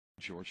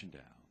Georgian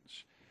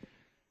Downs.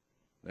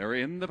 They're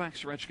in the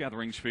backstretch,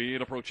 gathering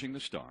speed, approaching the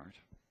start.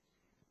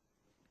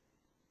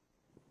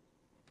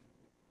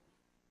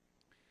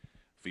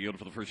 Field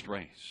for the first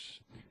race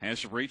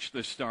has reached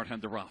the start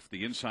and the rough.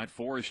 The inside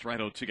four is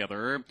right out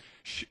together.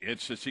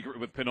 It's a Secret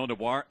with Pinot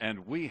Noir,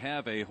 and we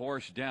have a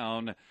horse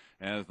down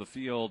as the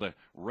field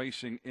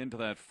racing into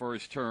that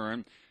first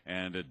turn.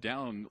 And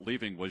down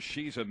leaving was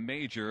She's a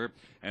Major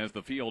as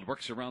the field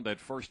works around that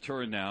first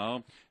turn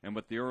now. And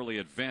with the early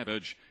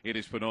advantage, it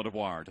is Pinot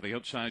Noir. To the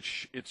outside,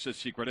 It's a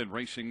Secret, and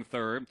racing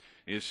third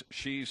is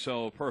She's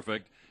So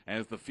Perfect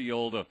as the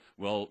field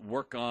will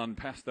work on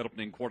past that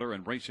opening quarter,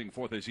 and racing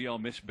fourth is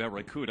Miss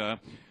Barracuda.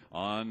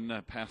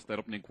 On past that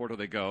opening quarter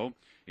they go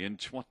in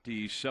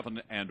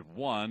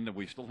 27-1.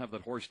 We still have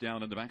that horse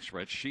down in the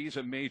backstretch. She's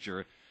a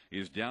Major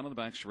is down in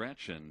the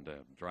backstretch, and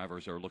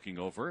drivers are looking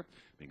over,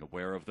 being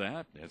aware of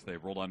that as they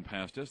roll on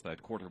past us.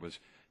 That quarter was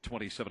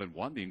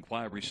 27-1. The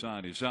inquiry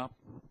sign is up,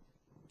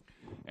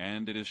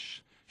 and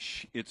It's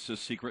a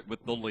Secret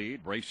with the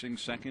lead. Racing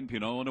second,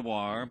 Pinot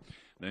Noir.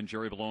 Then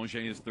Jerry Belanger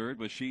is third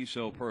with She's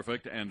So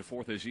Perfect, and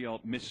fourth is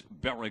Miss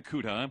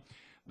Barracuda.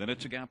 Then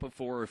it's a gap of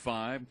 4 or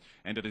 5,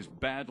 and it is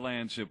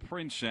Badlands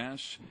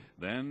Princess.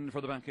 Then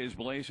for the back is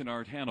Blazing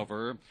Art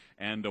Hanover,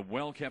 and a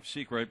well-kept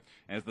secret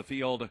as the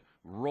field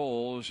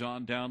rolls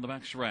on down the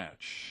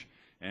backstretch.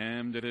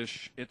 And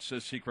It's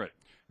a Secret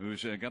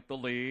who's got the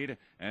lead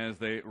as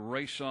they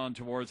race on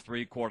towards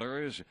three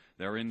quarters.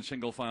 They're in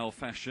single file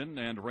fashion,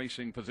 and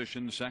racing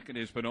position second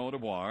is Pinot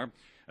Noir.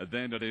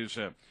 Then it is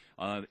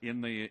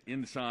in the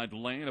inside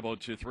lane, about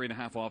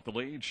 3.5 off the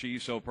lead.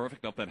 She's So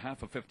Perfect up that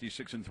half of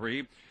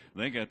 56-3.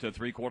 They get to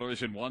three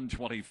quarters in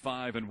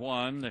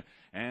 1:25-1,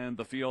 and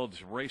the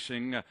field's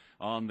racing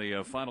on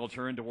the final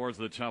turn towards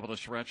the top of the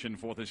stretch. And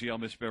fourth is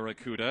Miss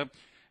Barracuda.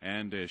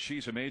 And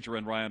She's a Major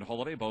and Ryan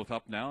Holiday both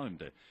up now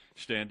and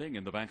standing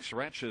in the back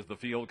stretch as the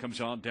field comes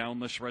on down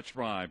the stretch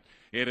drive.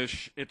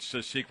 It's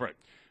a Secret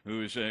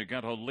who's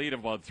got a lead of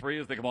about 3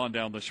 as they come on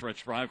down the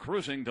stretch drive,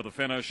 cruising to the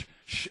finish.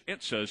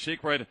 It's a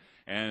Secret,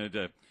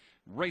 and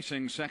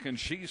racing second,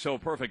 She's So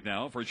Perfect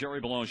now for Jerry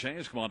Belanger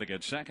has come on to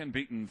get second,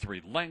 beaten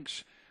 3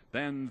 lengths.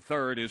 Then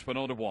third is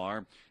Pinot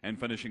Noir, and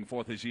finishing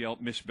fourth is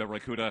Miss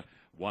Barracuda,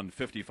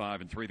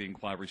 1:55-3. The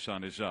inquiry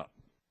sign is up.